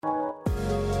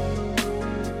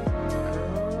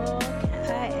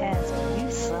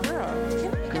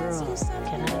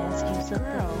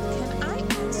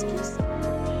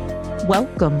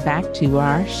welcome back to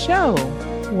our show.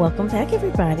 Welcome back,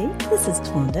 everybody. This is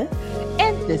Twanda.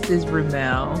 And this is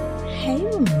Ramel. Hey,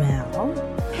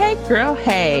 Ramel. Hey, girl.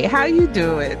 Hey, how you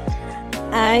doing?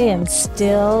 I am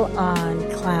still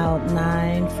on cloud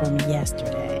 9 from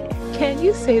yesterday. Can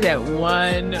you say that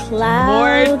one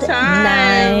Cloud more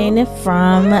time? 9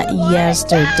 from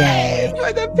yesterday.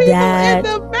 For the people in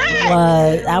the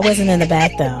back. I wasn't in the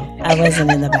back, though. I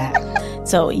wasn't in the back.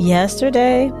 So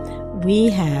yesterday, we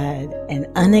had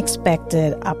an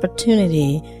unexpected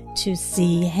opportunity to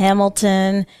see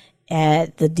Hamilton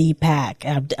at the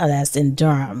DPAC. That's in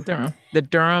Durham. The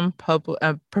Durham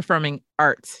Performing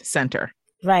Arts Center.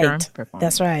 Right.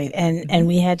 That's right. And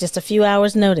we had just a few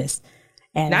hours notice.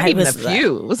 And not even a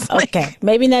few. Okay.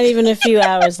 Maybe not even a few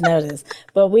hours notice.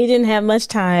 But we didn't have much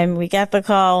time. We got the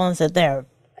call and said, there are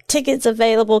tickets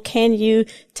available. Can you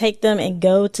take them and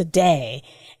go today?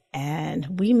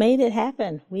 And we made it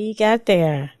happen. We got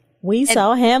there. We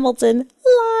saw Hamilton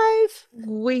live.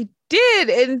 We did.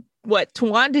 And what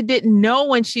Twanda didn't know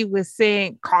when she was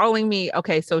calling me.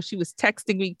 Okay, so she was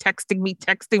texting me.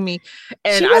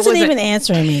 And she wasn't even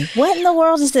answering me. What in the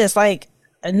world is this? Like,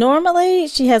 normally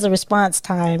she has a response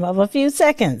time of a few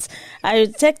seconds. I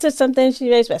text her something, she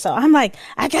raised back. So I'm like,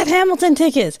 I got Hamilton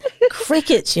tickets.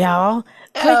 Crickets, y'all.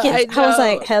 Crickets. I was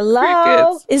like, hello?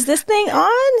 Crickets. Is this thing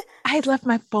on? I had left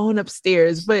my phone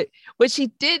upstairs, but what she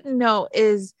didn't know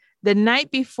is the night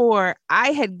before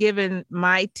I had given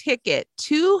my ticket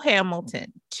to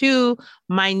Hamilton to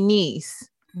my niece.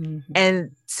 Mm-hmm.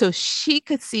 And so she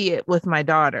could see it with my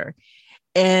daughter.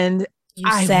 And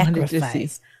I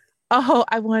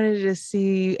wanted to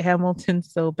see Hamilton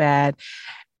so bad,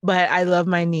 but I love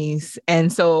my niece.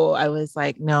 And so I was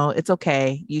like, no, it's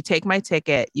okay. You take my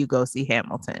ticket, you go see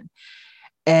Hamilton.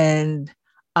 And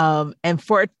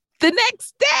for the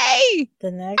next day,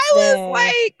 I was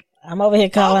like, I'm over here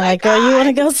calling like, girl, you want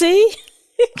to go see?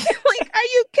 Like, are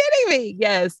you kidding me?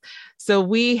 Yes. So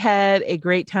we had a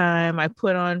great time. I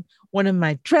put on one of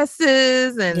my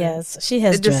dresses, and yes, she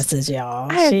has dresses, y'all.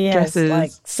 She has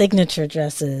like signature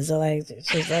dresses. Like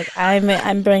she's like,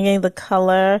 I'm bringing the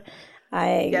color.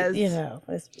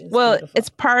 It's beautiful. It's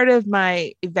part of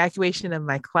my evacuation of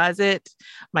my closet.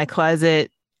 My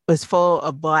closet was full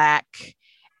of black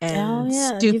and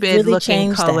stupid really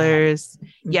looking colors.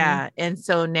 Mm-hmm. Yeah. And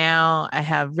so now I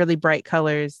have really bright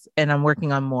colors and I'm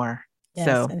working on more. Yes,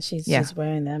 so, and she's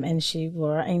wearing them. And she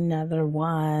wore another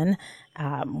one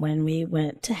when we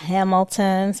went to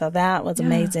Hamilton. So that was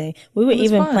amazing. We were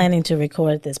even planning to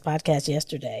record this podcast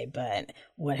yesterday, but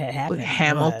what had happened?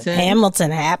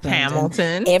 Hamilton happened.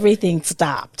 Hamilton. Everything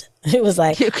stopped. It was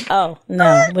like, oh,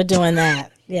 no, we're doing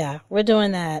that. Yeah, we're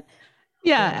doing that.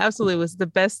 Yeah, absolutely. It was the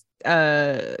best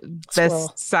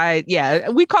side. Yeah,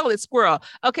 we call it squirrel.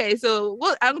 Okay, so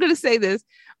I'm going to say this.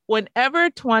 Whenever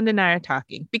Twanda and I are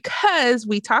talking, because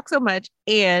we talk so much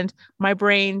and my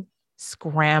brain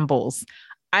scrambles,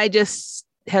 I just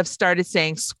have started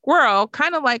saying squirrel,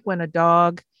 kind of like when a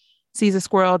dog sees a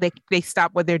squirrel, they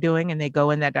stop what they're doing and they go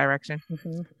in that direction.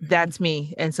 Mm-hmm. That's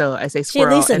me. And so I say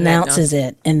squirrel. She at least announces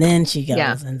it and then she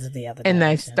goes into the other direction. And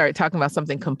I start talking about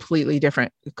something completely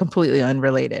different, completely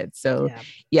unrelated. So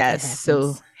yes,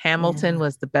 so Hamilton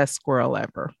was the best squirrel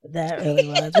ever. That really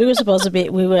was. We were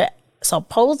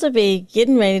supposed to be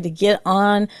getting ready to get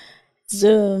on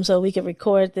Zoom so we could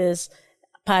record this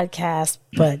podcast,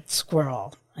 but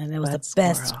squirrel. And it was the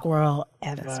best squirrel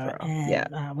ever.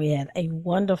 And we had a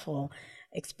wonderful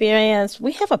experience.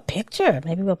 We have a picture.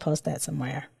 Maybe we'll post that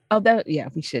somewhere. Oh,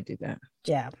 we should do that.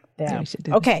 Yeah. We should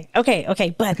do okay.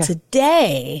 But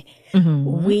today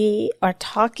we are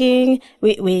talking.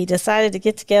 We decided to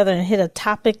get together and hit a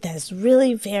topic that is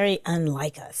really very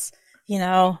unlike us. You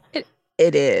know,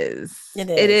 It is.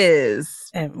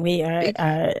 And we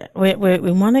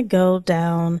want to go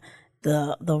down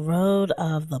the road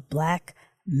of the Black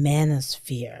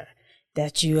manosphere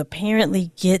that you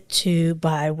apparently get to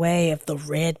by way of the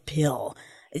red pill.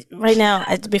 Right now,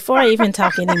 before I even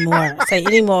talk say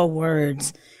any more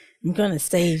words, I'm going to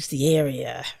stage the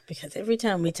area because every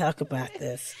time we talk about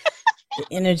this, the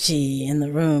energy in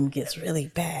the room gets really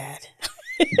bad.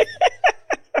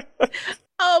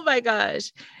 Oh my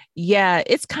gosh. Yeah,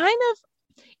 it's kind of,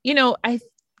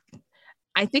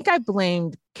 I think I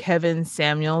blamed Kevin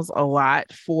Samuels a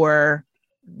lot for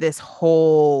this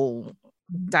whole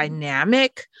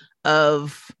dynamic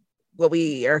of what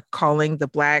we are calling the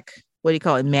Black, what do you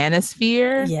call it,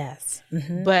 manosphere? Yes.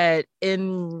 Mm-hmm. But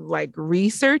in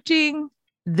researching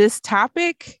this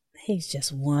topic, he's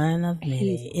just one of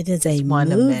many. It is a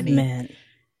movement.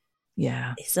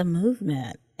 Yeah. It's a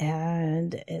movement.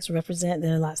 and it's represent.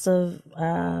 There are lots of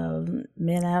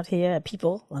men out here,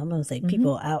 people. Well, I'm going to say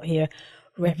people out here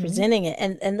representing it.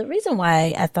 And the reason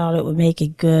why I thought it would make a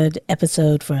good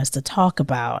episode for us to talk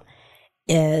about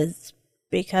is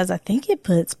because I think it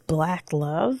puts Black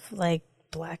love, like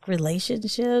Black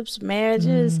relationships,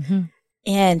 marriages,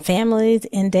 and families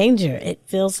in danger. It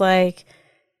feels like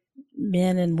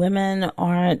men and women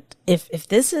aren't, if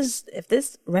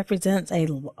this represents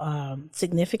a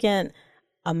significant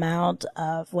amount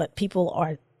of what people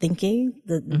are thinking,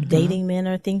 the dating men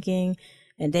are thinking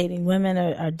and dating women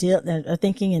are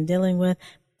thinking and dealing with,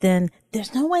 then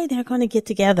there's no way they're going to get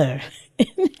together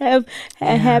and have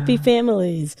happy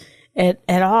families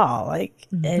at all. Like,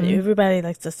 and everybody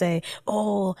likes to say,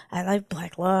 "Oh, I like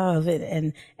Black love,"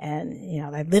 and you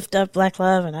know, I lift up Black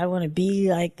love, and I want to be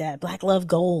like that. Black love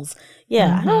goals.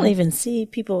 Yeah, I don't even see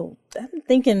people. I'm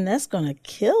thinking that's going to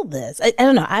kill this. I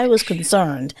don't know. I was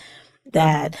concerned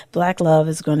that Black love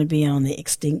is going to be on the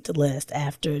extinct list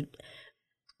after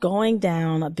going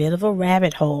down a bit of a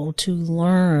rabbit hole to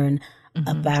learn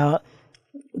about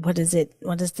what is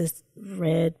this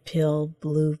red pill,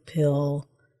 blue pill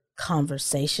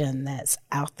conversation that's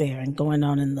out there and going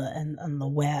on on the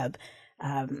web.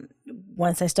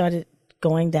 Once I started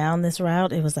going down this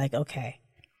route, it was like, okay,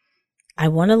 I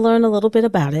want to learn a little bit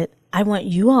about it. I want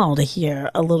you all to hear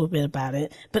a little bit about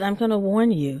it, but I'm going to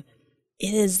warn you,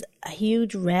 it is a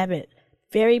huge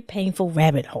very painful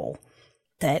rabbit hole.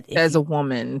 That as a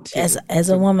woman, too. as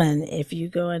a woman, if you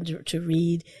go into to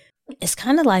read, it's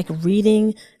kind of like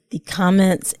reading the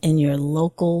comments in your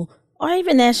local or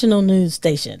even national news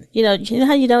station. You know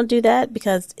how you don't do that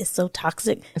because it's so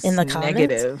toxic in the comments.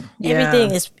 Negative.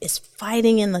 Everything is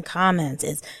fighting in the comments.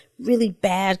 It's really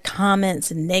bad comments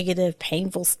and negative,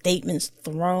 painful statements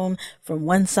thrown from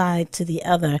one side to the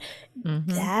other.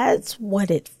 That's what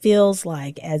it feels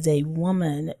like as a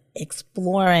woman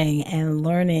exploring and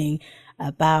learning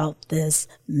about this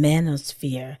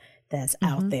manosphere that's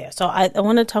out there. So I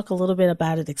want to talk a little bit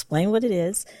about it, explain what it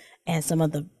is, and some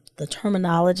of the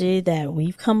terminology that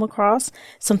we've come across,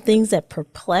 some things that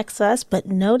perplex us. But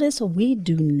notice we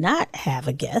do not have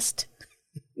a guest.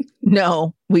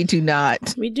 No, we do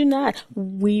not. We do not.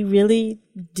 We really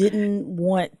didn't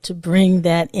want to bring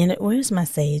that in. Where's my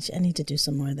sage? I need to do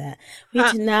some more of that. We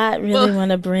did not really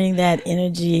want to bring that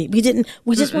energy. We didn't.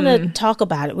 We just want to talk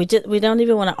about it. We don't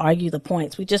even want to argue the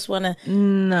points. We just want to.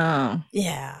 No.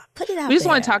 Yeah. Put it out. We just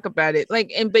want to talk about it.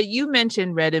 But you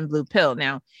mentioned red and blue pill.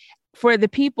 Now, for the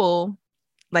people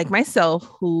like myself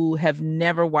who have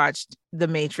never watched The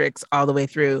Matrix all the way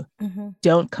through,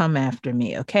 don't come after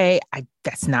me, okay?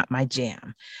 That's not my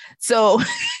jam. So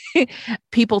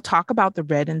people talk about the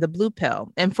red and the blue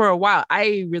pill. And for a while,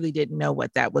 I really didn't know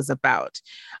what that was about.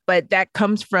 But that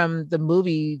comes from the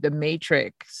movie The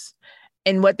Matrix.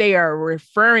 And what they are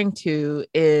referring to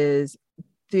is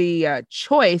the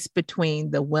choice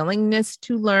between the willingness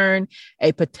to learn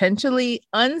a potentially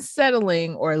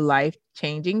unsettling or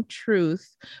life-changing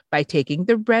truth by taking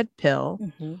the red pill,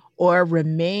 or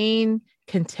remain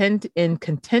contented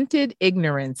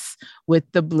ignorance with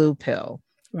the blue pill.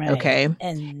 Right. Okay.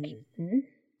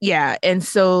 Yeah. And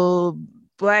so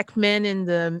Black men in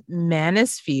the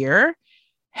manosphere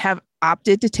have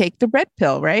opted to take the red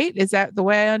pill, right? Is that the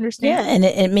way I understand? Yeah, and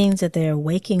it means that they're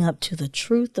waking up to the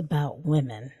truth about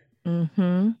women,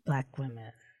 Black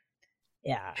women.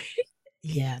 Yeah,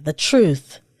 yeah, the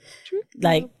truth.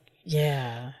 Like,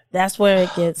 yeah, that's where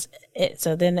it gets.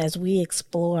 So then, as we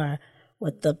explore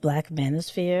what the Black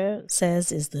manosphere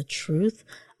says is the truth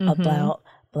about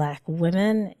Black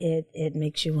women, it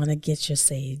makes you want to get your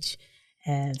sage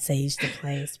and sage the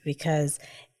place, because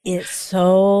it's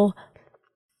so.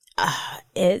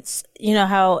 It's, you know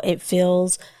how it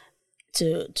feels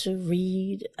to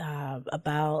read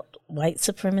about white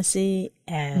supremacy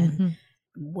and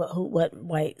what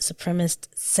white supremacists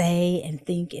say and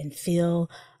think and feel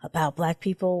about Black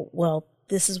people. Well,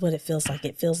 this is what it feels like.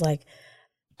 It feels like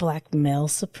Black male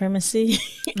supremacy.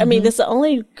 I mean, that's the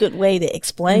only good way to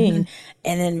explain.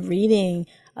 And then reading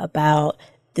about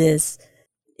this,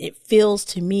 it feels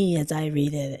to me as I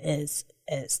read it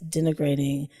as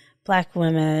denigrating Black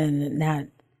women, not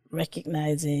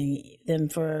recognizing them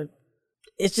for,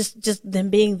 it's just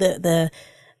them being the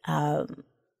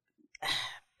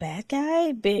bad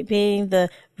guy, being the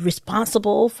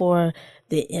responsible for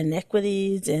the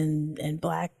inequities in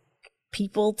Black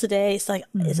people today. It's like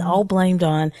it's all blamed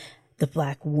on the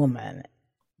Black woman,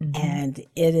 and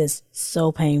it is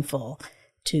so painful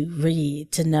to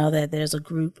read, to know that there's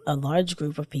a large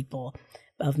group of people,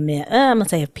 of men, I'm gonna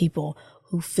say of people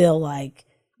who feel like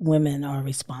women are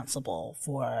responsible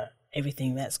for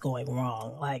everything that's going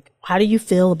wrong. Like, how do you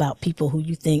feel about people who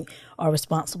you think are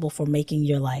responsible for making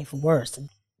your life worse?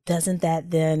 Doesn't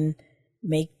that then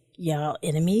make y'all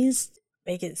enemies?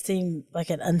 Make it seem like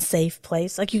an unsafe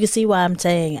place? Like, you can see why I'm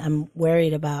saying I'm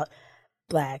worried about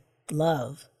Black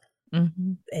love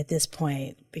at this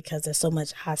point, because there's so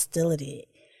much hostility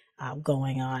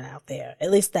going on out there.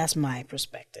 At least that's my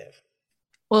perspective.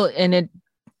 Well,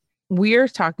 we're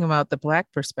talking about the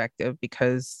Black perspective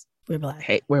because We're Black.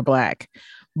 hey, we're Black,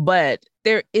 but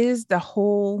there is the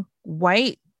whole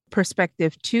white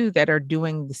perspective too that are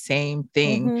doing the same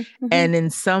thing. And in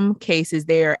some cases,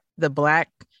 the Black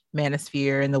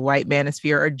manosphere and the white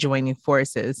manosphere are joining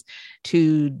forces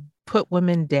to put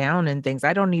women down and things.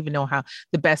 I don't even know how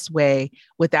the best way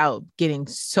without getting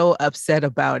so upset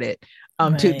about it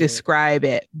to describe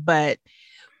it. But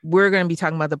we're going to be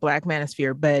talking about the Black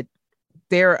manosphere, but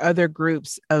there are other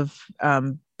groups of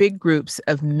big groups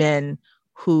of men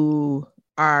who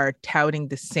are touting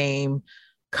the same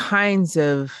kinds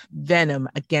of venom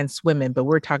against women. But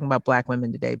we're talking about Black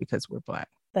women today because we're Black.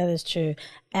 That is true.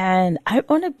 And I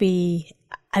want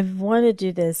to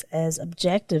do this as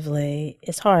objectively.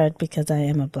 It's hard because I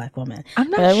am a Black woman. I'm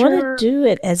not but sure. I want to do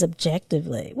it as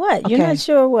objectively. What? Okay. You're not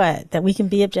sure what? That we can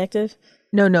be objective?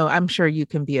 No, I'm sure you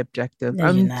can be objective.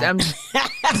 No, you're not.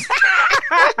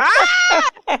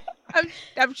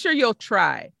 I'm sure you'll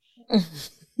try.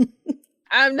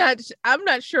 I'm not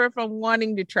sure if I'm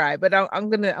wanting to try, but I'm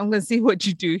gonna see what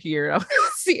you do here. I'll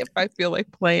see if I feel like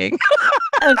playing.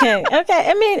 Okay.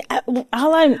 I mean,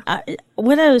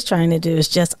 what I was trying to do is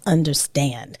just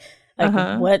understand,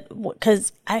 like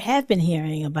because I have been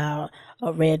hearing about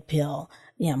a red pill,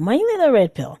 mainly the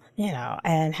red pill,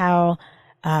 and how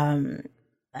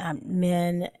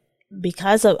men,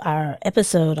 because of our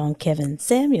episode on Kevin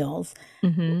Samuels,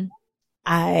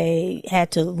 I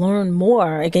had to learn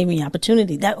more. It gave me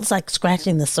opportunity. That was like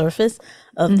scratching the surface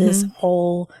of this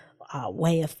whole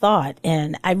way of thought.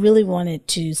 And I really wanted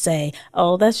to say,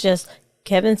 oh, that's just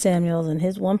Kevin Samuels and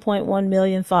his 1.1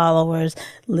 million followers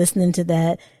listening to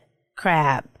that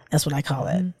crap. That's what I call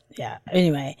it. Yeah.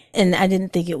 Anyway. And I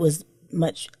didn't think it was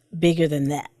much bigger than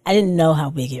that. I didn't know how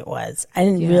big it was. I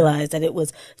didn't realize that it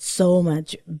was so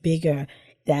much bigger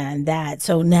than that.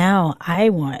 So now I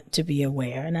want to be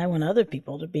aware, and I want other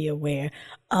people to be aware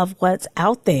of what's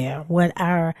out there, what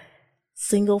our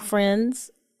single friends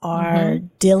are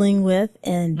dealing with,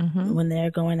 and when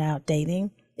they're going out dating,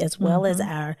 as well as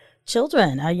our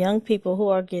children, our young people who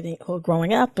are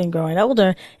growing up and growing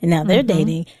older, and now they're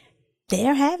dating.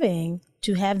 They're having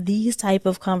to have these type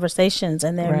of conversations,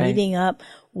 and they're meeting up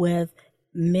with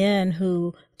men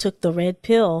who took the red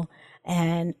pill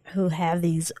and who have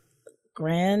these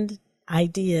grand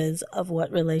ideas of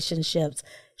what relationships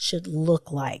should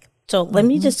look like. So let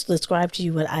me just describe to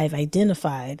you what I've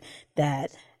identified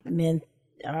that men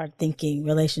are thinking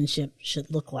relationship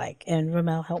should look like. And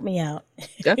Ramel, help me out.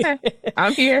 Okay,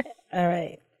 I'm here. All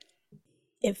right.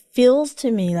 It feels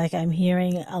to me like I'm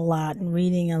hearing a lot and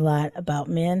reading a lot about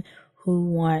men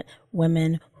who want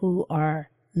women who are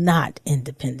not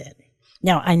independent.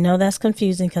 Now, I know that's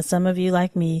confusing because some of you,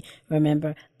 like me,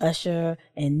 remember Usher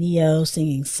and Neo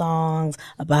singing songs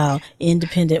about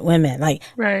independent women.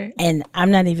 And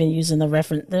I'm not even using the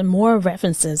reference. There are more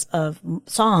references of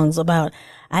songs about,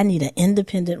 I need an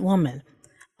independent woman.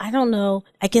 I don't know.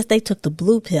 I guess they took the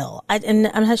blue pill. And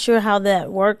I'm not sure how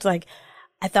that worked. Like,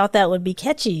 I thought that would be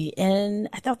catchy, and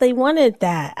I thought they wanted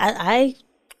that. I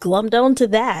glommed onto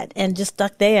that and just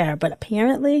stuck there. But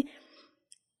apparently,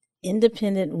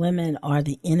 independent women are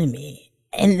the enemy,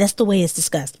 and that's the way it's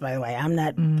discussed. By the way, I'm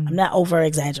not over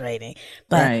exaggerating,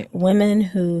 but women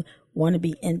who want to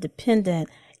be independent,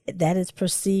 that is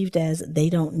perceived as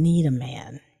they don't need a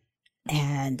man,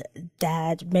 and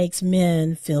that makes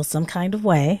men feel some kind of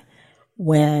way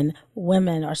when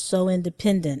women are so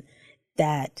independent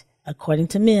that, according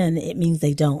to men, it means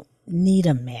they don't need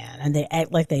a man, and they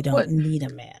act like they don't need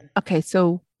a man. Okay,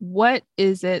 so what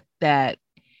is it that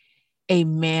a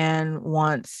man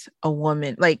wants a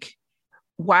woman? Like,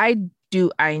 why do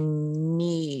I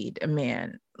need a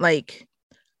man? Like,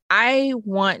 I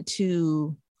want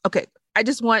to, I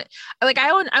just want, like,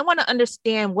 I want to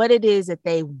understand what it is that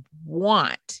they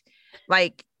want.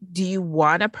 Like, do you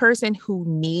want a person who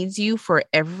needs you for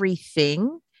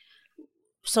everything?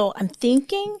 So I'm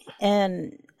thinking,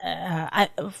 and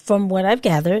from what I've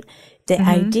gathered, the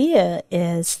idea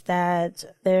is that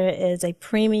there is a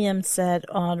premium set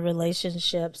on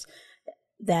relationships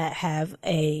that have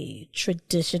a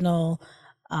traditional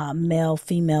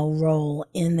male-female role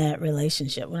in that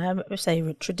relationship. When I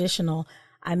say traditional,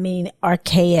 I mean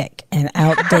archaic and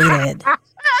outdated.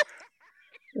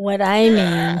 What I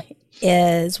mean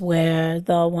is where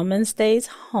the woman stays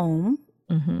home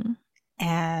Mm-hmm.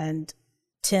 and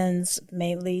tends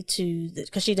mainly to,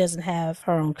 because she doesn't have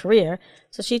her own career,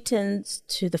 so she tends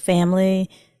to the family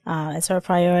as her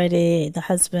priority, the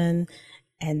husband,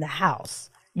 and the house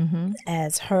Mm-hmm.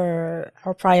 as her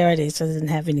priorities. So doesn't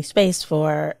have any space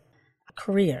for a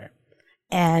career,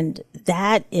 and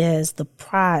that is the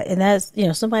pride. And that's,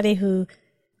 somebody who,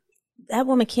 that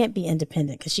woman can't be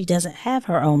independent because she doesn't have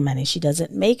her own money. She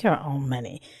doesn't make her own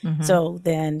money. Mm-hmm. So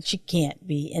then she can't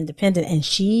be independent. And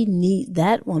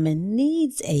that woman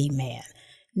needs a man,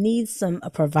 needs a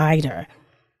provider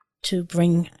to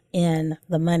bring in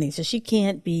the money. So she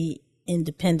can't be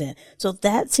independent. So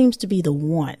that seems to be the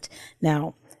want.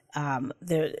 Now,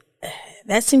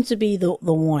 that seems to be the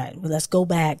want. Let's go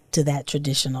back to that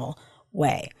traditional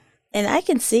way. And I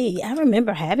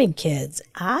remember having kids.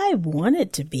 I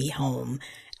wanted to be home.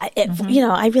 I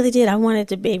really did. I wanted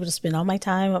to be able to spend all my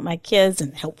time with my kids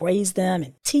and help raise them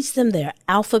and teach them their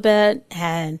alphabet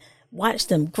and watch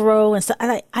them grow. And so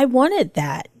I wanted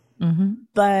that, Mm-hmm.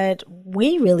 but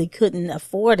we really couldn't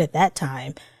afford at that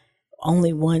time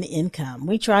only one income.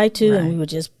 We tried to, and we were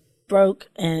just broke,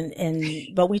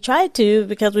 but we tried to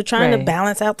because we're trying to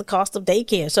balance out the cost of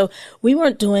daycare. So we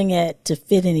weren't doing it to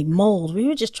fit any mold. We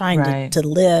were just trying to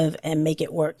live and make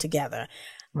it work together.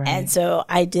 Right. And so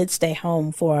I did stay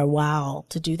home for a while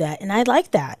to do that. And I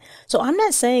like that. So I'm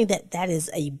not saying that that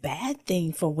is a bad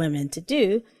thing for women to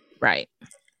do. Right.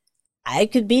 I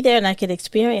could be there and I could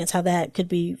experience how that could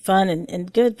be fun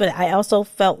and good. But I also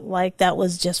felt like that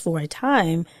was just for a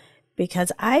time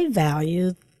because I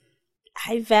value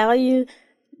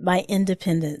my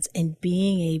independence and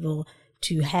being able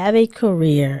to have a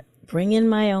career, bring in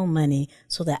my own money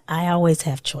so that I always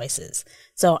have choices.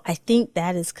 So I think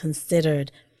that is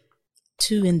considered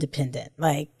too independent.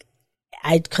 Because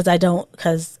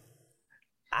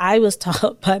I was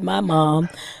taught by my mom,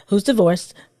 who's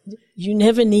divorced, you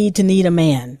never need a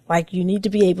man. Like, you need to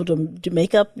be able to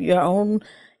make up your own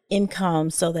income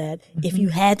so that if you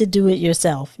had to do it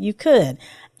yourself, you could.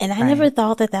 And I never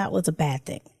thought that that was a bad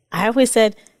thing. I always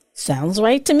said, sounds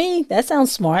right to me. That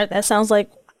sounds smart. That sounds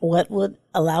like what would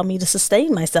allow me to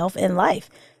sustain myself in life.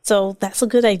 So that's a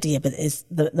good idea. But it's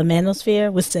the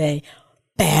manosphere would say,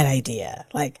 bad idea.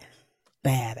 Like,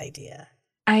 bad idea.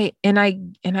 I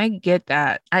get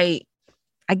that. I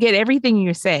get everything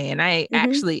you're saying. I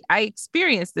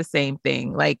experienced the same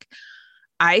thing. Like,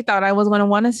 I thought I was going to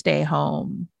want to stay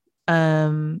home.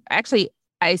 Actually,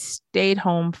 I stayed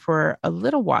home for a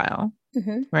little while,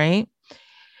 right?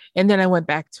 And then I went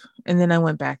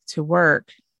back to work.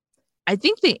 I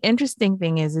think the interesting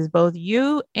thing is both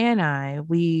you and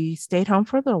we stayed home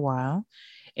for a little while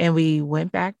and we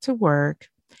went back to work,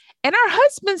 and our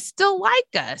husbands still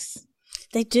like us.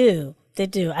 They do.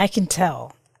 I can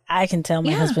tell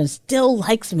my husband still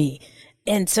likes me.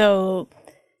 And so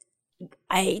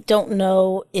I don't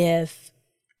know if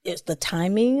it's the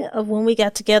timing of when we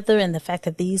got together and the fact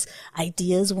that these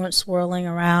ideas weren't swirling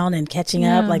around and catching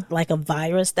up like a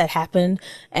virus that happened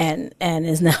and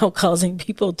is now causing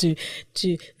people to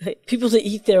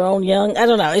eat their own young. I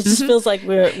don't know. It just feels like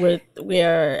we're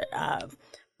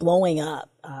blowing up.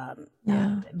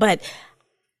 But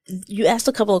you asked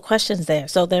a couple of questions there.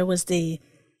 So there was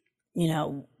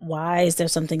why is there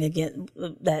something again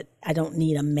that I don't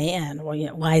need a man, or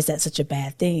why is that such a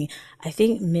bad thing? I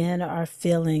think men are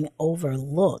feeling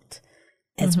overlooked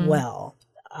as well.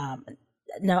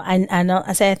 No, I know.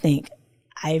 I think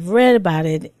I've read about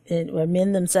it where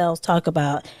men themselves talk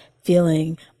about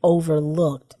feeling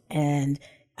overlooked and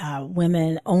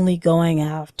women only going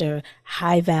after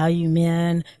high value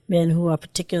men who are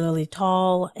particularly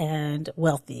tall and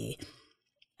wealthy,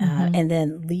 and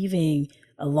then leaving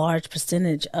a large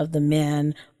percentage of the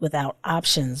men without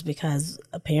options because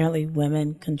apparently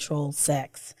women control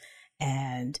sex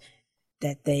and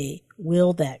that they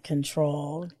will that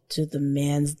control to the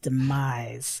man's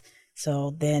demise.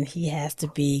 So then he has to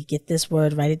be, get this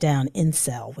word, write it down,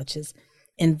 incel, which is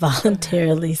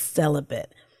involuntarily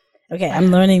celibate. Okay,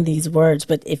 I'm learning these words,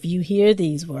 but if you hear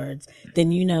these words,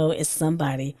 then you know it's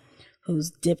somebody who's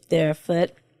dipped their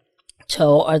foot,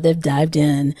 toe, or they've dived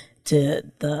in to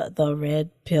the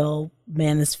red pill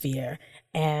manosphere,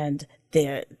 and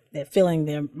they're filling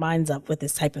their minds up with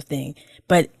this type of thing.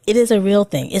 But it is a real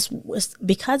thing. It's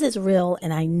because it's real,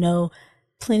 and I know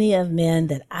plenty of men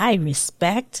that I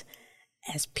respect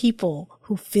as people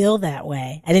who feel that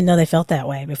way. I didn't know they felt that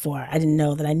way before. I didn't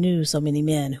know that I knew so many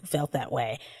men who felt that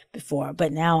way before.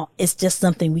 But now it's just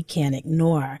something we can't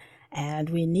ignore, and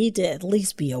we need to at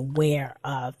least be aware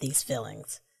of these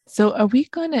feelings. So are we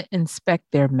going to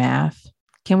inspect their math?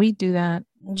 Can we do that?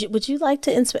 Would you like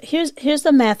to here's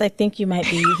the math I think you might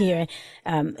be hearing,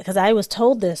 because I was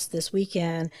told this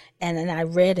weekend, and then I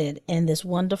read it in this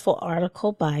wonderful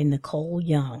article by Nicole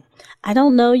Young. I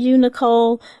don't know you,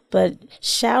 Nicole, but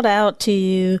shout out to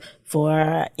you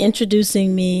for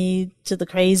introducing me to the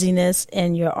craziness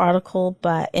in your article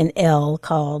in Elle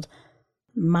called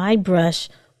 "My Brush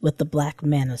with the Black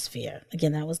Manosphere."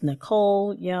 Again, that was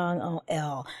Nicole Young on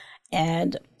Elle,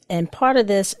 and part of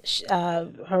this,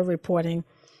 her reporting,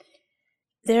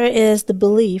 there is the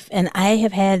belief, and I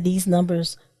have had these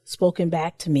numbers spoken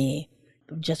back to me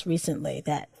just recently,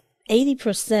 that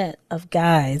 80% of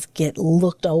guys get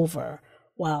looked over,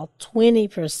 while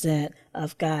 20%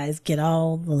 of guys get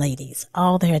all the ladies,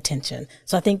 all their attention.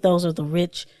 So I think those are the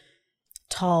rich,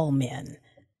 tall men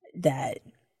that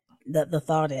the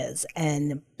thought is.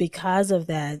 And because of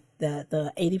that,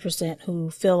 the 80%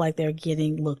 who feel like they're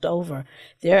getting looked over,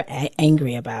 they're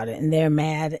angry about it, and they're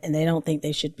mad, and they don't think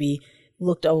they should be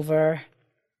looked over.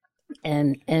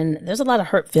 And there's a lot of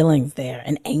hurt feelings there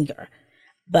and anger.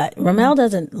 But Ramel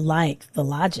doesn't like the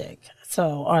logic,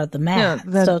 or the math.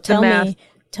 So tell me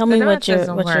what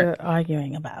you're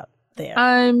arguing about there.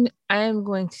 I am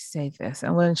going to say this.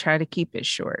 I'm going to try to keep it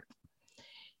short.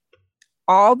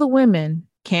 All the women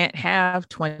can't have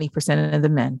 20% of the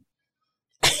men.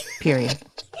 Period.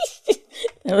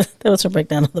 that was her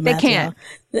breakdown of the math. They can't.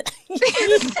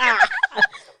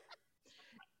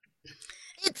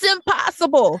 It's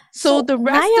impossible. So the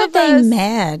rest why are of they us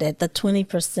mad at the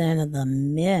 20% of the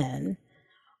men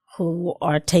who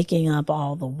are taking up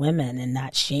all the women and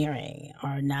not sharing,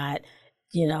 or not,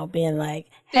 being like,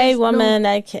 "Hey, woman,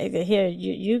 here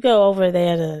you go over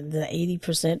there to the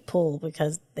 80% pool,"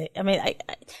 because they're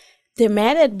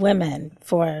mad at women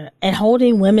and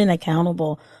holding women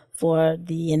accountable for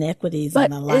the inequities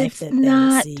in the life that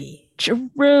they see.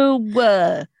 True.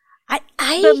 The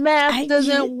math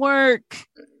doesn't work.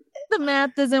 The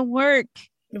math doesn't work.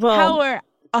 Well, how are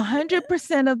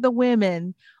 100% of the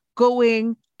women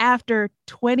going after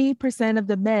 20% of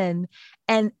the men,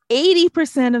 and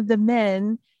 80% of the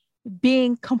men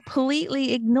being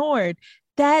completely ignored?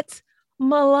 That's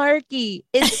malarkey.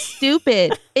 It's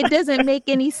stupid. It doesn't make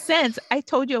any sense. I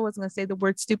told you I wasn't going to say the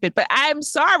word stupid, but I'm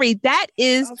sorry. That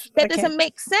doesn't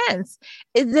make sense.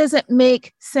 It doesn't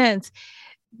make sense.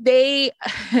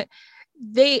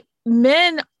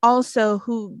 Men also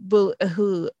who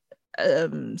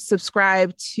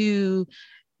subscribe to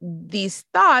these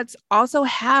thoughts also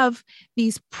have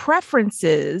these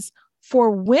preferences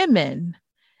for women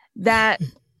that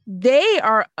they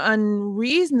are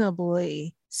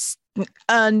unreasonably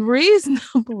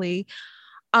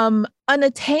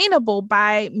unattainable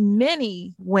by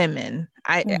many women.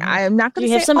 I am not going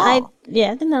to say all.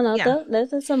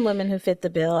 There's some women who fit the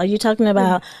bill. Are you talking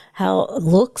about how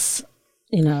looks?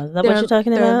 Is that what you're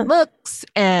talking about? Looks,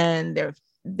 and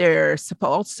they're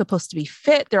supposed to be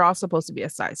fit. They're all supposed to be a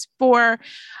size 4.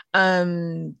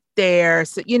 They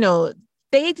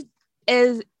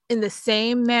is in the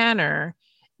same manner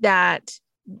that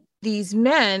these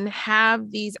men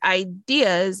have these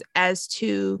ideas as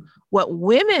to what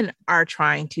women are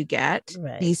trying to get.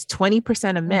 Right. These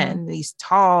 20% of men, these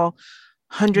tall,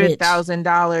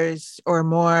 $100,000 or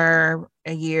more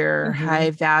a year,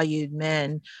 high valued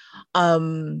men.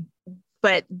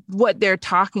 But what they're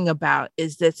talking about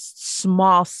is this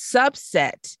small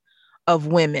subset of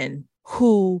women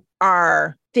who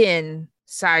are thin,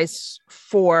 size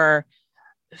 4,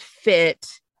 fit,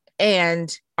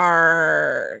 and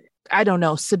are, I don't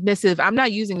know, submissive. I'm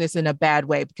not using this in a bad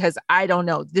way because I don't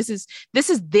know. This is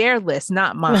their list,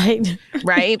 not mine.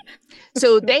 Right?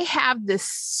 So they have this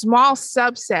small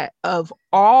subset of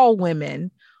all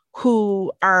women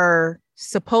who are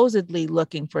supposedly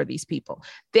looking for these people.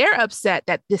 They're upset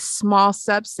that this small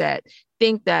subset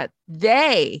think that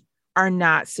they are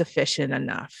not sufficient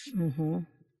enough.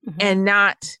 And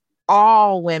not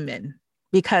all women,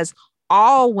 because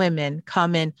all women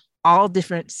come in all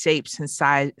different shapes and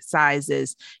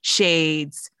sizes,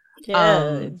 shades,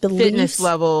 fitness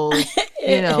levels,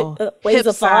 hip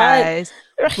size,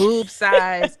 boob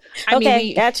size.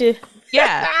 Got you.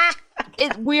 Yeah,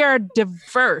 we are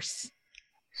diverse,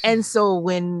 and so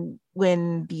when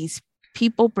these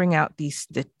people bring out these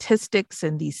statistics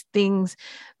and these things,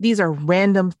 these are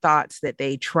random thoughts that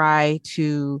they try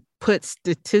to put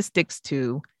statistics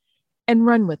to and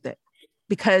run with it,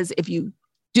 because if you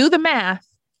do the math,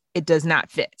 it does not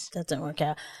fit. Doesn't work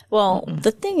out. Well,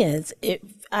 the thing is,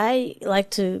 I like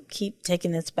to keep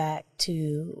taking this back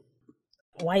to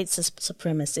white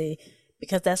supremacy,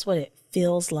 because that's what it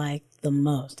feels like the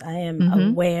most. I am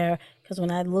aware, because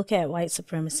when I look at white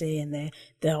supremacy and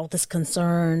they're all this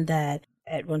concern that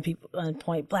at one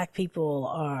point, Black people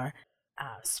are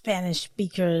Spanish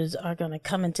speakers are going to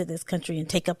come into this country and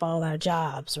take up all our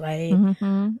jobs, right?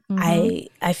 Mm-hmm, mm-hmm.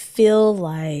 I feel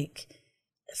like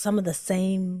some of the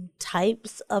same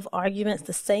types of arguments,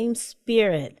 the same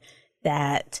spirit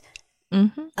that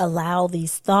allow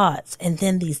these thoughts and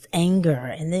then these anger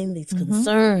and then these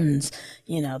concerns,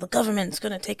 the government's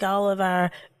going to take all of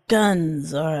our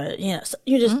guns, or, so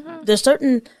there's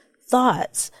certain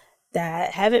thoughts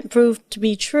that haven't proved to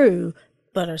be true,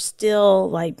 but are still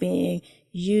like being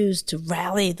used to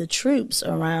rally the troops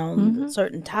around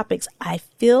certain topics. I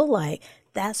feel like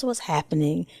that's what's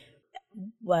happening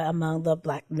among the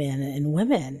Black men and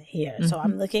women here. So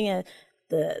I'm looking at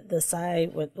the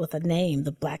side with a name,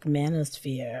 the Black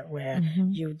manosphere, where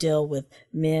you deal with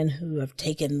men who have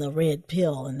taken the red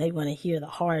pill and they want to hear the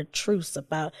hard truths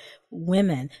about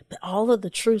women. But all of the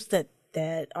truths that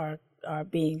are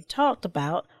being talked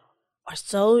about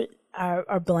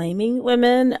are blaming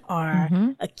women, are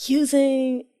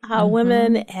accusing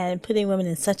women and putting women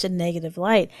in such a negative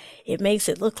light. It makes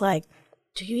it look like,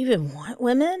 do you even want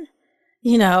women?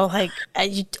 Right.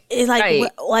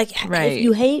 If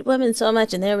you hate women so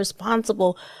much and they're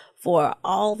responsible for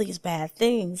all these bad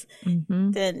things,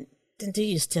 then do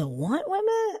you still want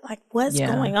women? Like, what's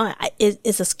going on?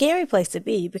 It's a scary place to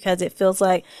be, because it feels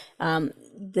like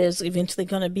there's eventually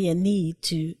going to be a need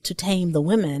to tame the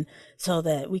women so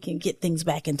that we can get things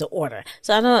back into order.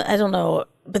 So I don't know,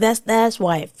 but that's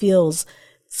why it feels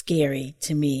scary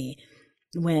to me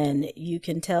when you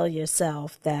can tell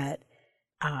yourself that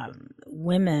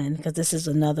women, because this is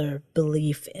another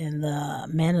belief in the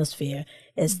manosphere,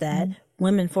 is that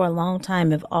women for a long time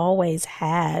have always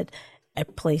had a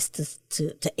place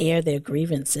to air their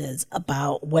grievances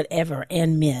about whatever,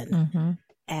 and men.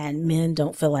 And men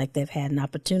don't feel like they've had an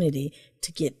opportunity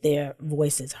to get their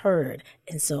voices heard.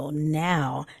 And so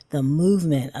now the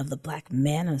movement of the Black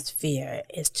manosphere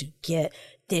is to get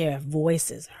their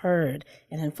voices heard.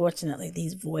 And unfortunately,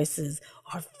 these voices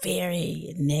are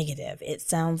very negative. It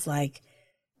sounds like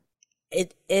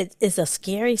it is a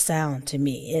scary sound to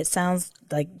me. It sounds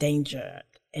like danger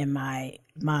in my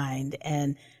mind.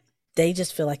 And they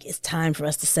just feel like it's time for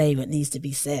us to say what needs to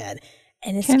be said.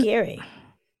 And it's scary.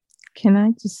 Can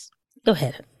I just go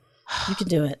ahead? You can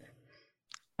do it.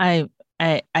 I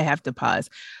have to pause.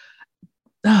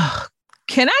 Oh,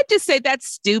 can I just say that's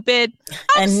stupid?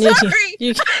 I'm sorry.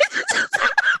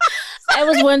 I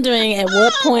was wondering at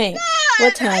what point.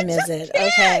 What time is it?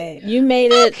 Okay, you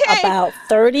made it about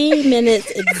 30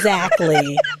 minutes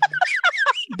exactly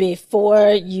before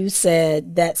you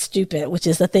said that's stupid, which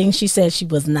is the thing she said she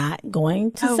was not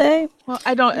going to say. Well,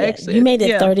 I don't actually. You made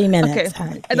it 30 minutes.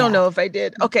 Okay. I don't know if I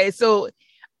did. Okay, so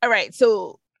all right,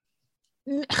 so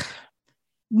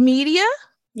media.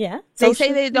 Yeah, they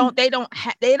say they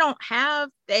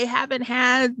haven't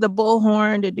had the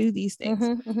bullhorn to do these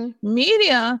things.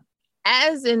 Media,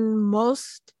 as in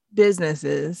most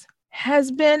businesses,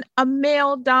 has been a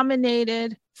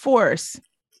male-dominated force.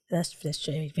 That's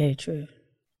very, very true.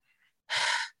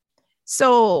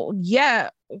 So, yeah,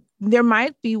 there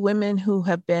might be women who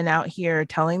have been out here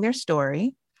telling their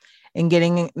story and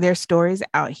getting their stories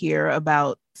out here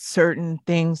about certain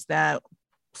things that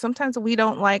sometimes we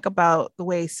don't like about the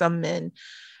way some men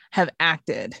have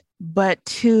acted. But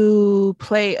to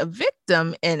play a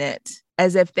victim in it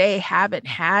as if they haven't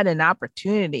had an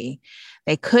opportunity,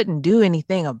 they couldn't do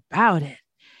anything about it.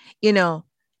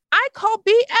 I call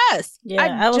BS. Yeah,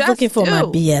 I was looking for my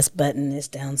BS button. It's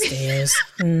downstairs.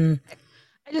 I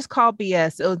just call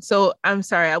BS. So I'm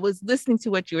sorry. I was listening to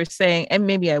what you were saying, and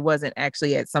maybe I wasn't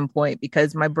actually at some point,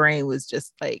 because my brain was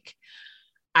just like,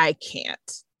 I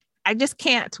just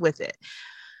can't with it.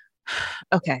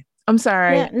 Okay. I'm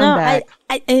sorry. Yeah, no, I'm back.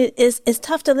 It's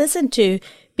tough to listen to,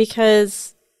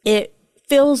 because it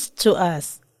feels to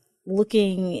us,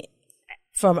 looking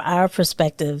from our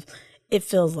perspective, it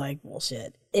feels like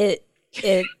bullshit. I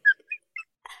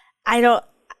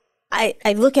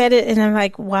look at it and I'm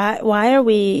like, why are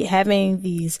we having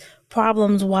these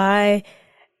problems? Why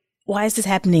is this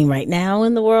happening right now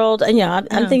in the world? And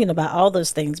I'm thinking about all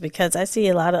those things, because I see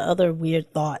a lot of other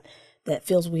weird thought that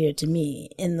feels weird to me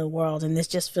in the world. And this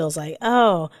just feels like,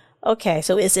 oh, okay.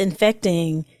 So it's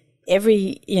infecting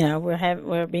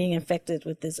we're being infected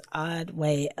with this odd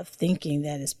way of thinking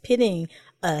that is pitting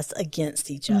us against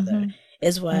each other.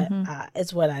 Is what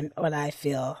I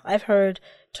feel. I've heard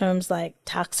terms like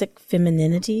toxic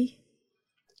femininity.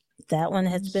 That one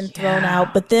has been thrown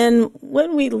out. But then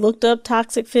when we looked up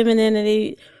toxic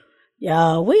femininity,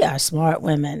 y'all, we are smart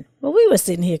women. But we were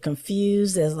sitting here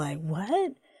confused as like,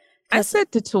 what? I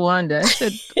said to Tawanda, I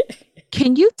said,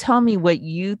 can you tell me what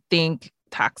you think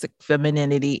toxic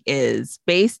femininity is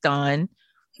based on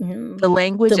Mhm. the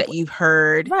language that you've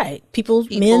heard. Right.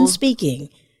 Men speaking.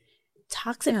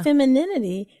 Toxic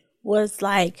femininity was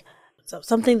like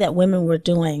something that women were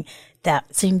doing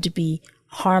that seemed to be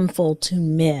harmful to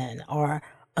men or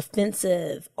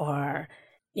offensive or,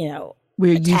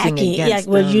 we're attacking. Using against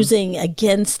We're them. using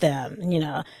against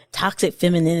them, toxic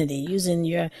femininity, using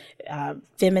your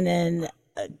feminine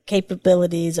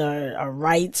capabilities or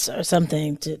rights or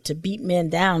something to beat men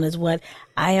down is what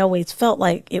I always felt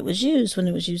like it was used when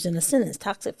it was used in a sentence,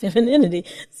 toxic femininity.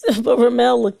 But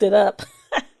Ramel looked it up.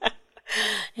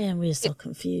 And we're so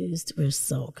confused. We're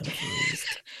so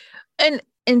confused. And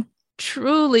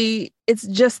truly, it's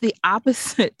just the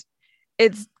opposite.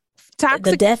 It's toxic.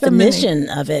 The definition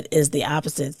of it is the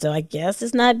opposite. So I guess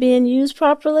it's not being used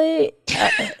properly.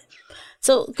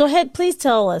 So go ahead, please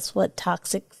tell us what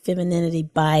toxic femininity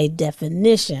by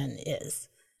definition is.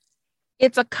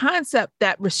 It's a concept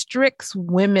that restricts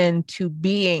women to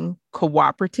being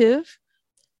cooperative,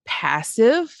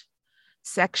 passive,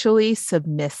 sexually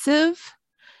submissive,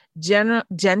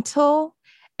 gentle,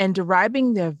 and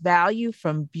deriving their value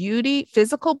from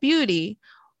physical beauty,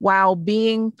 while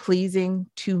being pleasing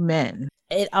to men.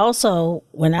 It also,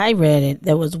 when I read it,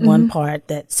 there was one part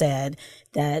that said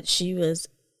that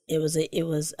it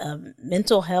was a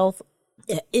mental health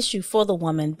issue for the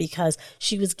woman because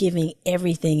she was giving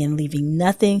everything and leaving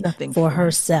nothing for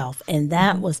herself. And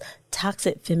that was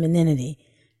toxic femininity.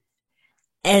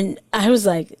 And I was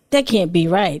like, that can't be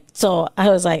right. So I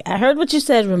was like, I heard what you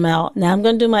said, Ramel. Now I'm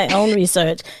going to do my own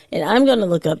research and I'm going to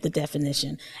look up the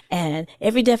definition. And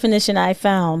every definition I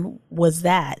found was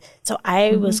that. So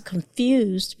I was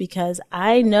confused because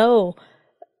I know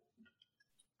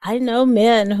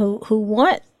men who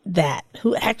want that,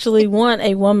 who actually want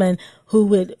a woman who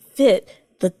would fit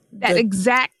the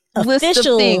exact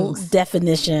official list of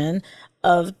definition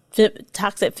of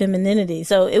toxic femininity.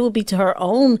 So it would be to her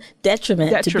own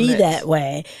detriment to be that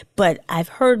way. But I've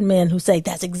heard men who say,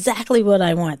 that's exactly what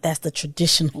I want. That's the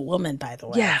traditional woman, by the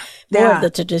way. More of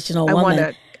the traditional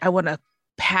woman. I want a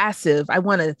passive. I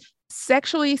want a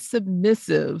sexually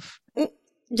submissive.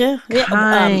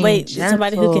 Kind, wait, gentle.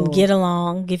 Somebody who can get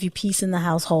along, give you peace in the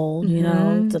household,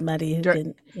 somebody who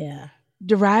can,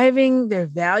 deriving their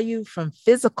value from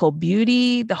physical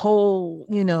beauty, the whole,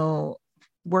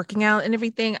 working out and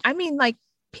everything. I mean, like,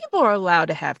 people are allowed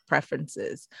to have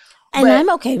preferences. And I'm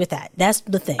okay with that. That's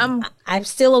the thing. I'm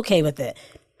still okay with it.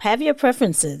 Have your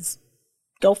preferences.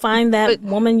 Go find that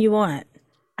woman you want.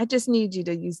 I just need you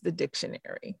to use the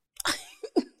dictionary.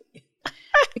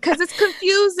 Because it's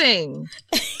confusing.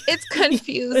 It's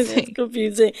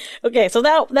confusing. Okay, so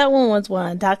that one was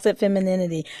one, toxic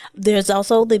femininity. There's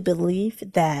also the belief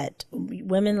that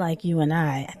women like you and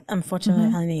I, unfortunately,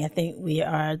 honey, I think we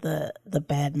are the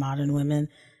bad modern women.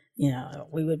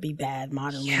 We would be bad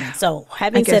modern women. So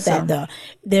having said that, though,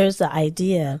 there's the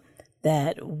idea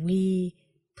that we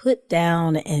put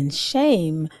down and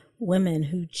shame women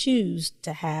who choose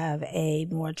to have a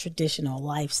more traditional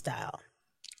lifestyle.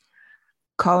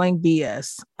 Calling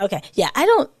BS. Okay. Yeah. I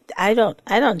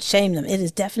don't shame them. It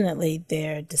is definitely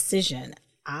their decision.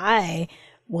 I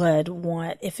would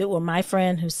want, if it were my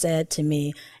friend who said to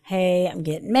me, hey, I'm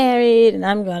getting married and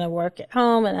I'm going to work at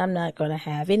home and I'm not going to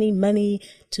have any money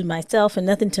to myself and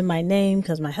nothing to my name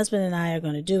because my husband and I are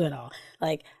going to do it all.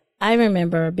 Like, I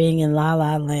remember being in La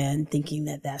La Land thinking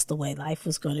that that's the way life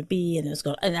was going to be. And it was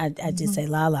and I did say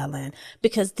La La Land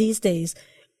because these days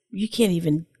you can't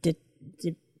even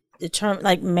determine,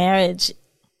 like, marriage,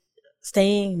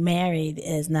 staying married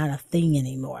is not a thing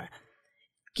anymore.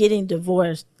 Getting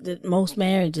divorced, most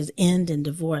marriages end in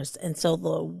divorce. And so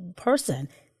the person,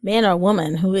 man or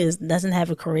woman, who doesn't have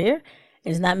a career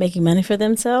and is not making money for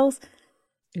themselves,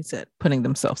 is it putting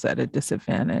themselves at a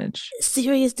disadvantage?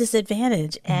 Serious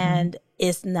disadvantage. And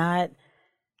it's not,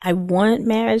 I want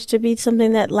marriage to be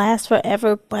something that lasts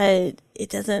forever, but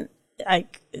it doesn't.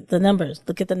 Like, the numbers,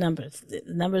 look at the numbers. The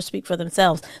numbers speak for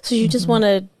themselves. So you just want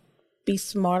to be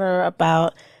smarter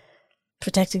about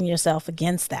protecting yourself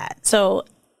against that. So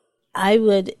I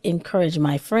would encourage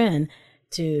my friend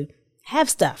to have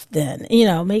stuff then,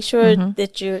 make sure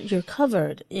that you're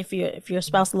covered. If your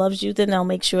spouse loves you, then they'll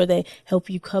make sure they help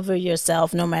you cover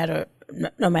yourself no matter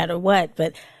what.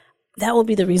 But that will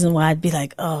be the reason why I'd be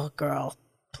like, oh, girl,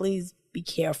 please be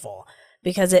careful,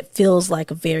 because it feels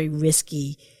like a very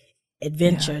risky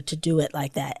adventure to do it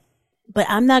like that. But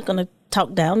I'm not going to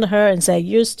talk down to her and say,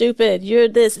 you're stupid, you're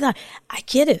this. No, I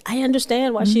get it. I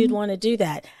understand why she'd want to do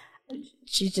that.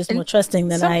 She's just more trusting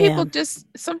than I am.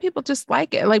 Some people just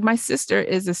like it. Like, my sister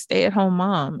is a stay-at-home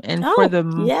mom. And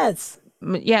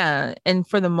and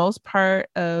for the most part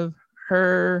of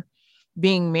her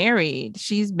being married,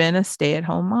 she's been a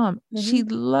stay-at-home mom. She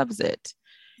loves it.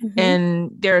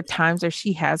 And there are times where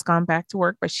she has gone back to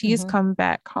work, but she has come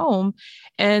back home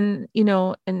and,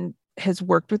 and has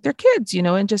worked with their kids,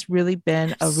 and just really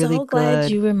been a really so glad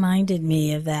good. you reminded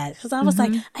me of that, because I was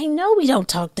like, I know we don't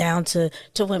talk down to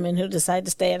women who decide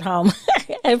to stay at home.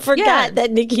 I forgot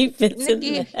that Nikki fits in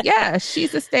there. Yeah,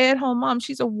 she's a stay-at-home mom.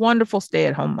 She's a wonderful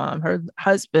stay-at-home mom. Her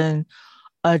husband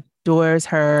adores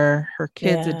her. Her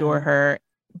kids adore her.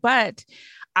 But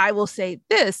I will say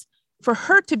this, for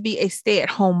her to be a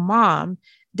stay-at-home mom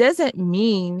doesn't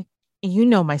mean,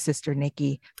 my sister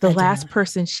Nikki, the last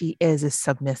person she is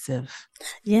submissive.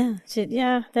 Yeah,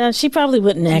 she probably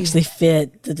wouldn't actually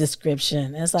fit the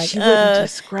description. It's like,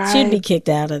 she'd be kicked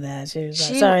out of that. She was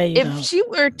like, sorry. If she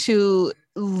were to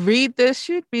read this,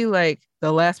 she'd be like,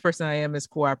 the last person I am is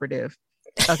cooperative.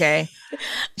 Okay.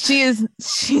 She's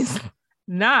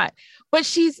not, but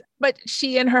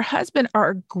she and her husband are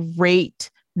a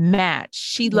great match.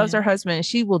 She loves her husband.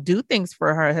 She will do things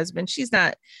for her husband. She's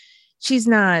not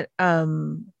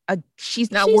working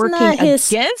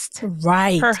against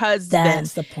her husband.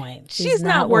 That's the point. She's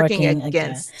not working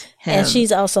against him. And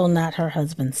she's also not her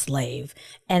husband's slave.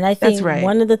 And I think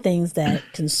one of the things that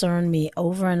concern me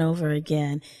over and over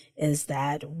again is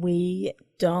that we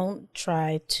don't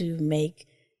try to make,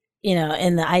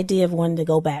 and the idea of wanting to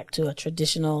go back to a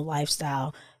traditional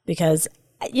lifestyle, because,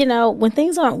 when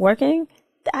things aren't working,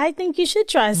 I think you should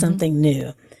try something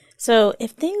new. So if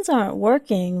things aren't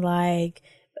working, like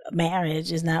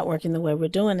marriage is not working the way we're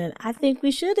doing it, I think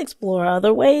we should explore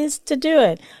other ways to do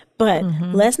it. But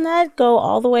let's not go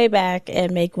all the way back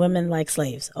and make women like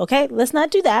slaves. Okay, let's not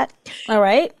do that. All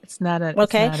right, it's not a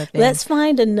thing. Let's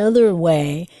find another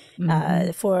way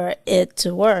for it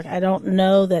to work. I don't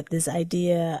know that this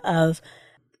idea of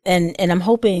and I'm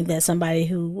hoping that somebody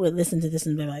who would listen to this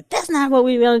and be like, that's not what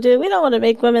we want to do. We don't want to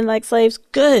make women like slaves.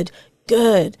 Good.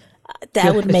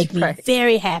 That would make me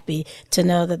very happy to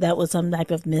know that was some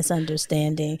type of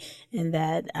misunderstanding, and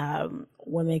that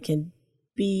women can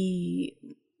be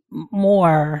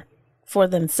more for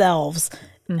themselves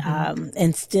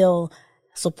and still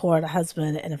support a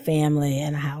husband and a family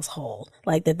and a household.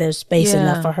 Like that there's space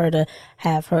enough for her to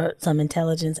have some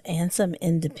intelligence and some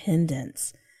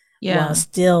independence. While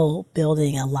still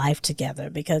building a life together,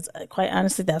 because quite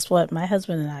honestly, that's what my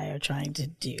husband and I are trying to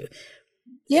do.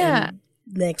 And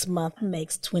next month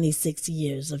makes 26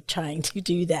 years of trying to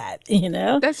do that,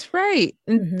 That's right.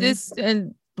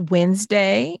 And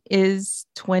Wednesday is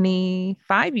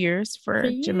 25 years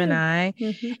for Jim and I.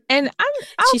 And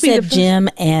she said Jim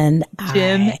and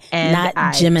I,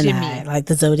 not Gemini, Jimmy. like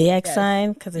the zodiac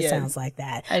sign, because it sounds like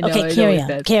that.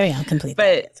 Carry on, complete.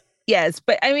 But yes,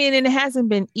 but I mean, and it hasn't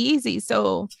been easy.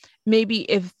 So maybe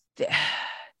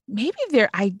their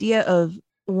idea of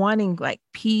wanting like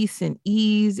peace and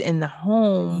ease in the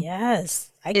home.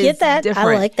 Yes, I get that. Different.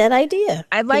 I like that idea.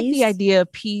 I like the idea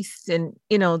of peace, and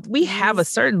we have a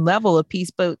certain level of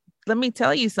peace, but let me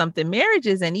tell you something, marriage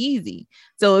isn't easy.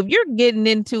 So if you're getting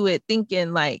into it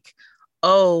thinking like,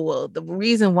 oh, well, the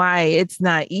reason why it's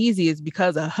not easy is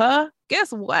because of her,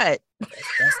 guess what?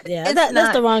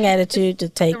 That's the wrong attitude to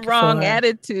take. The wrong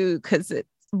attitude, because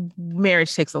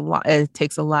marriage takes a lot. It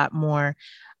takes a lot more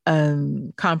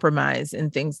compromise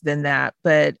and things than that.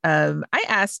 But I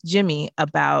asked Jimmy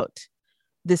about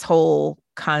this whole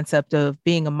concept of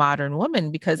being a modern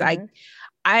woman, because I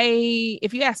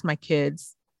if you ask my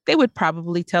kids, they would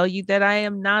probably tell you that I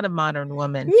am not a modern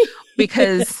woman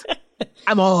because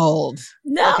I'm old.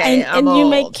 No, okay, and you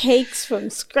make cakes from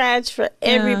scratch for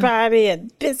everybody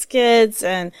and biscuits,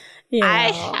 and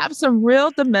I have some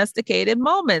real domesticated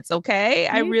moments. Okay,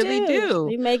 I really do.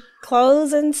 You make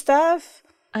clothes and stuff.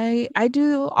 I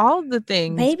do all the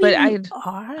things. Maybe but you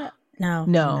are. No.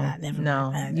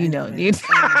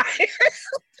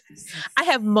 I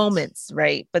have moments,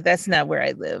 right? But that's not where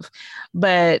I live.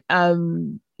 But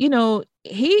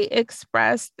he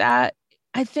expressed that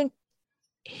I think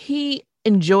he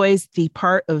enjoys the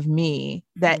part of me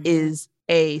that is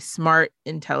a smart,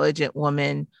 intelligent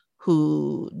woman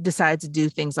who decides to do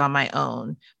things on my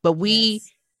own. But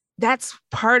that's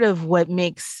part of what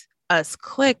makes us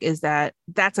click, is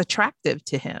that's attractive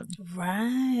to him.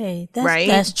 Right.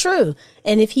 That's true.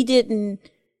 And if he didn't,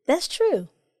 that's true.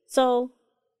 So,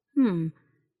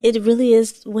 it really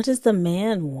is. What does the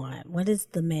man want? What is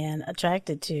the man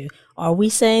attracted to? Are we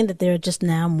saying that there are just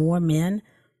now more men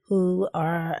who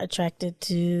are attracted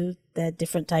to that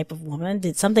different type of woman?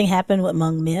 Did something happen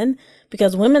among men?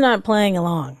 Because women aren't playing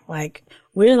along. Like,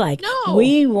 we're like,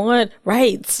 we want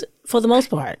rights for the most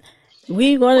part.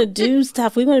 We want to do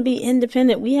stuff. We want to be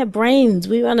independent. We have brains.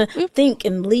 We want to think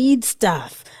and lead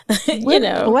stuff. You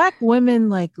know, Black women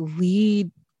like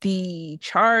lead the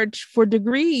charge for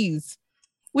degrees.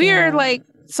 We are yeah. like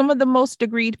some of the most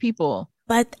degreed people.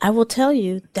 But I will tell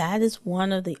you that is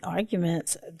one of the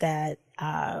arguments that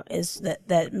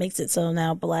that makes it so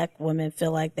now black women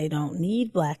feel like they don't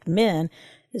need black men,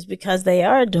 is because they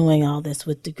are doing all this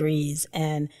with degrees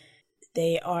and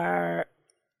they are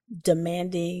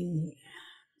demanding.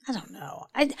 I don't know.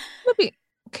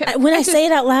 When I say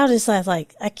it out loud, it's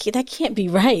like that can't be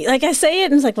right. Like I say it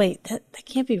and it's like, wait, that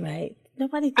can't be right.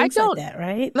 Nobody thinks like that,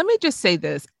 right? Let me just say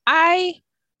this. I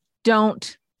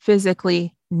don't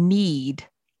physically need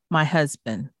my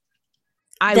husband.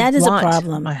 That is a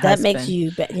problem. That makes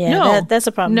you, that's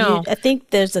a problem. No. I think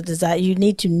there's a desire. You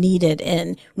need to need it.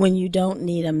 And when you don't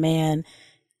need a man,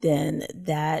 then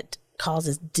that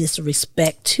causes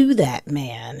disrespect to that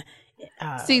man.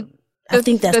 See, I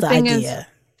think that's the idea.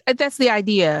 That's the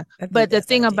idea. But the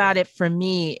thing about it for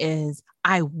me is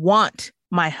I want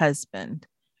my husband.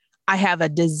 I have a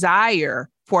desire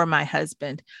for my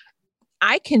husband.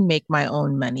 I can make my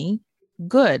own money.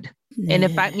 Good. Yeah. And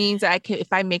if that means if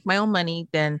I make my own money,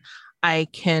 then I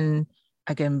can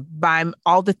buy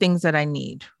all the things that I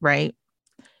need. Right.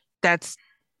 That's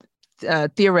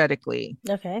theoretically.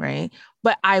 Okay. Right.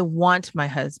 But I want my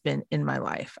husband in my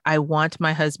life. I want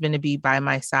my husband to be by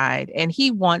my side, and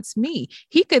he wants me.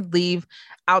 He could leave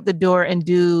out the door and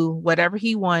do whatever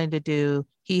he wanted to do.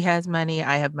 He has money.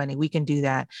 I have money. We can do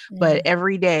that. Yeah. But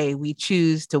every day we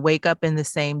choose to wake up in the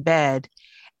same bed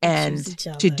and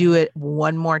to do it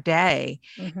one more day.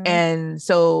 Mm-hmm. And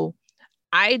so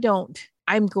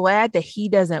I'm glad that he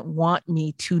doesn't want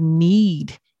me to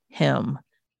need him.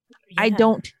 Yeah. I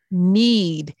don't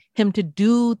need him to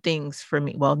do things for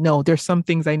me. Well, no, there's some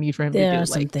things I need for him to do. There are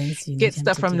some things you get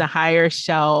stuff from the higher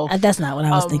shelf. That's not what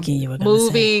I was thinking you were going to say.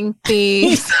 Moving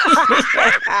things.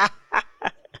 I have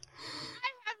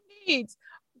needs.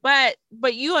 But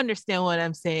you understand what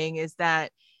I'm saying is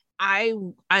that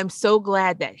I'm so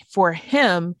glad that for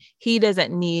him, he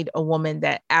doesn't need a woman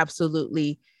that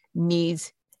absolutely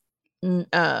needs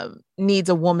a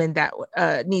woman that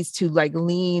needs to like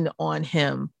lean on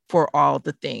him for all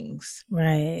the things.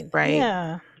 Right.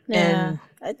 Yeah. And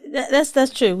that's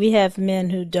true. We have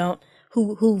men who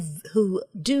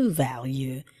do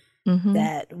value mm-hmm.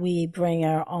 that we bring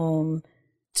our own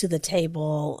to the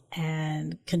table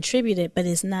and contribute it, but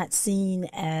it's not seen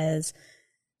as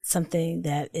something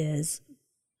that is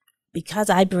because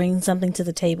I bring something to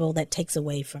the table that takes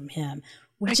away from him.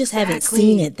 We just haven't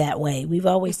seen it that way. We've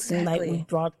always seen like we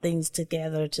brought things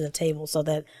together to the table so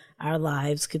that our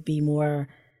lives could be more,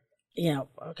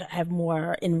 have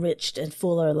more enriched and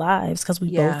fuller lives because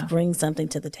we both bring something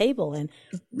to the table, and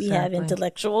we have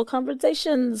intellectual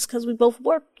conversations because we both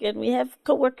work and we have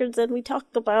coworkers and we talk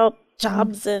about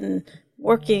jobs and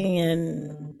working.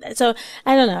 And so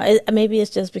I don't know, maybe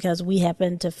it's just because we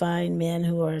happen to find men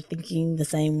who are thinking the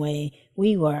same way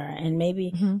we were, and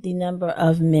maybe mm-hmm. the number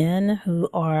of men who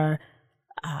are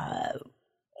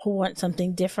who want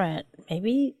something different,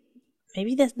 maybe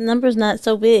that number's not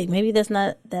so big. Maybe that's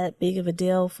not that big of a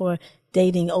deal for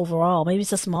dating overall. Maybe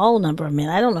it's a small number of men.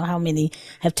 I don't know how many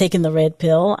have taken the red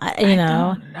pill. I don't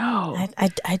know.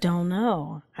 I don't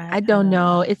know. I don't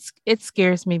know. It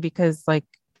scares me because like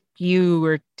you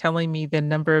were telling me the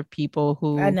number of people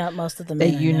who I know most of the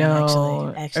men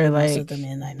that actually are most like of the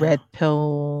men I know. red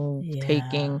pill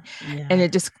taking, and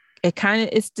it kind of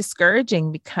is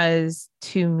discouraging because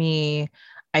to me,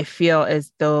 I feel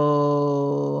as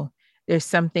though there's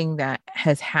something that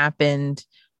has happened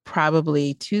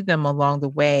probably to them along the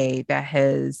way that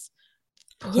has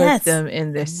put them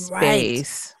in this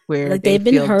space where like they've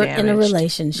been hurt damaged. In a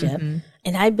relationship. Mm-hmm.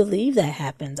 And I believe that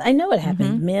happens. I know it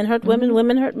happens. Mm-hmm. Men hurt women, mm-hmm.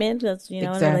 women hurt men because, in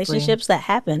relationships that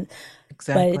happen.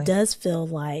 Exactly. But it does feel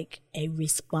like a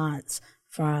response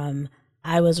from,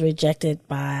 I was rejected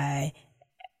by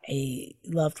a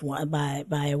loved one,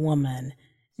 by a woman.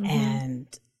 Mm-hmm.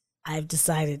 And I've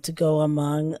decided to go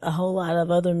among a whole lot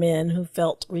of other men who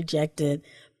felt rejected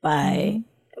by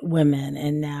mm-hmm. women.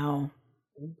 And now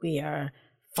we are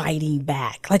fighting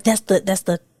back. Like that's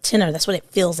the tenor. That's what it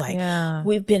feels like. Yeah.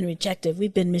 We've been rejected.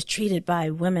 We've been mistreated by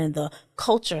women. The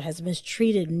culture has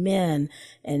mistreated men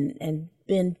and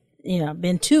been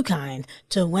too kind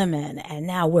to women. And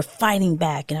now we're fighting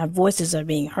back and our voices are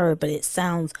being heard, but it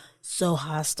sounds so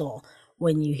hostile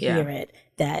when you hear it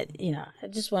that, I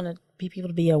just want people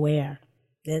to be aware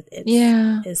that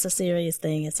it's a serious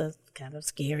thing. It's a kind of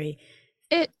scary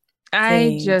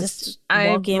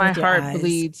my heart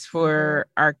bleeds for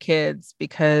our kids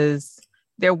because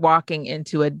they're walking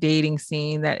into a dating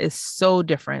scene that is so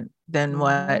different than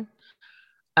what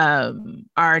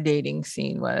our dating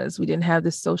scene was. We didn't have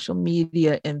the social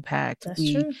media impact.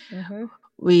 That's true.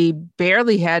 We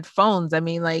barely had phones. I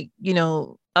mean, like, you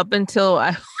know, up until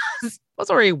I was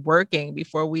already working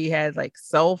before we had like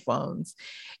cell phones.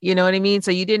 You know what I mean?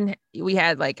 So we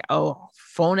had like a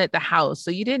phone at the house.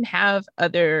 So you didn't have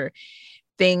other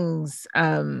things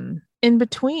in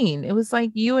between. It was like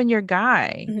you and your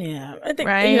guy. Yeah. I think,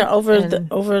 right? you know,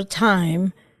 over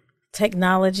time,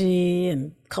 technology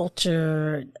and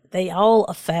culture, they all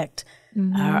affect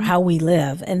how we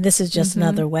live. And this is just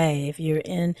another way. If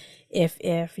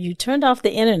you turned off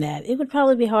the internet, it would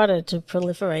probably be harder to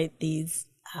proliferate these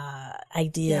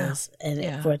ideas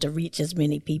and for it to reach as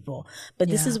many people. But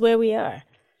this is where we are.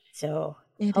 So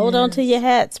hold on to your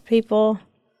hats, people.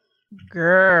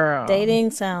 Girl.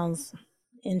 Dating sounds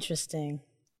interesting.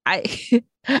 I've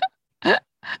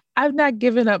not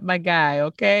given up my guy,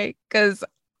 okay? Because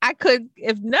I could,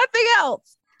 if nothing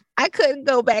else, I couldn't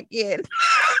go back in.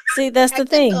 See, that's the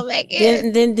thing.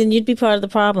 Then you'd be part of the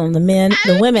problem.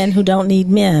 The women who don't need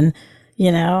men,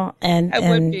 you know,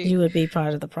 and you would be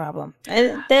part of the problem.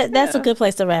 And that's a good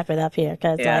place to wrap it up here,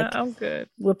 because I'm good.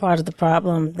 We're part of the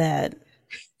problem that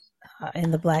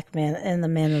in the black man in the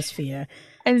manosphere.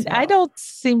 And I don't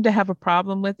seem to have a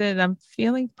problem with it. I'm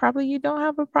feeling probably you don't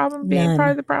have a problem being part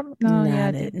of the problem. No,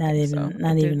 not even a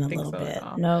little bit.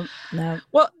 No.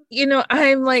 Well, you know,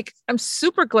 I'm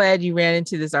super glad you ran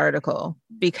into this article,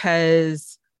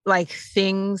 because like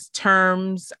things,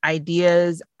 terms,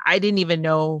 ideas, I didn't even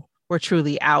know were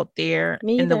truly out there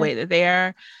in the way that they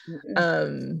are.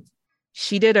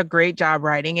 She did a great job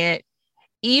writing it.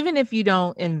 Even if you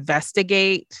don't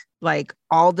investigate like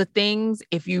all the things,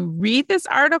 if you read this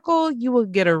article, you will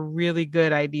get a really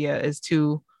good idea as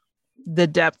to the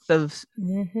depth of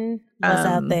what's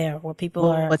out there, what people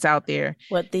are, what's out there,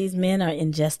 what these men are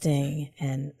ingesting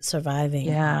and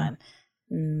surviving on.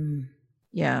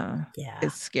 Yeah,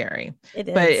 it's scary.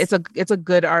 But it's a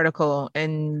good article,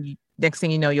 and next thing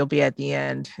you know, you'll be at the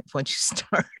end once you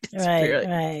start. It's right.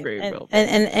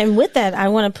 And with that, I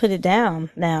want to put it down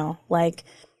now. Like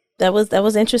that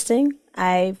was interesting.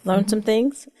 I've learned some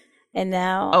things, and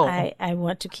now I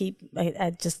want to keep.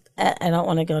 I don't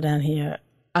want to go down here.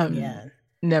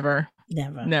 Never.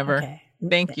 Okay.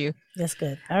 Thank you. That's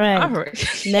good. All right.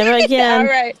 Never again. All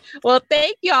right. Well,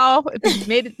 thank y'all. If you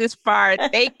made it this far,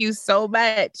 thank you so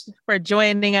much for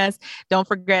joining us. Don't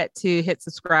forget to hit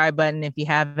subscribe button if you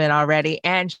haven't already,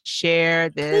 and share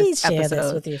this episode. Please share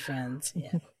this with your friends.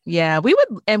 Yeah, we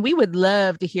would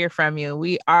love to hear from you.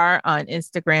 We are on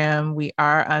Instagram. We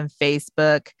are on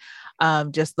Facebook.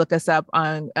 Just look us up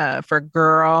on for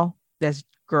Girl. That's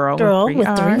Girl with 3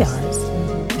 R's.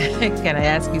 Can I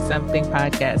ask you something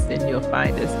podcast, and you'll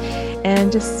find us,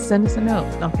 and just send us a note.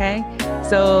 Okay.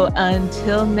 So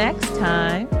until next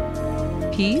time,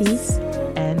 peace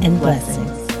and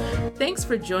blessings. Thanks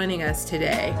for joining us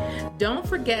today. Don't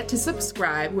forget to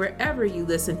subscribe wherever you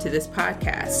listen to this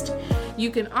podcast.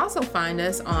 You can also find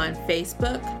us on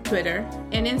Facebook, Twitter,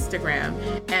 and Instagram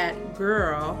at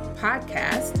Girl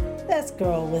Podcast. That's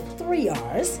Girl with 3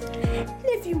 R's. And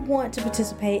if you want to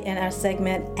participate in our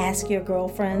segment, Ask Your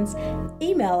Girlfriends,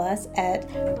 email us at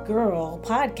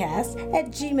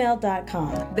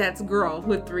girlpodcast@gmail.com. That's Girl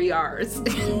with 3 R's.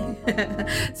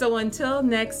 So until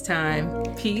next time,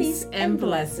 peace and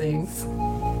blessings.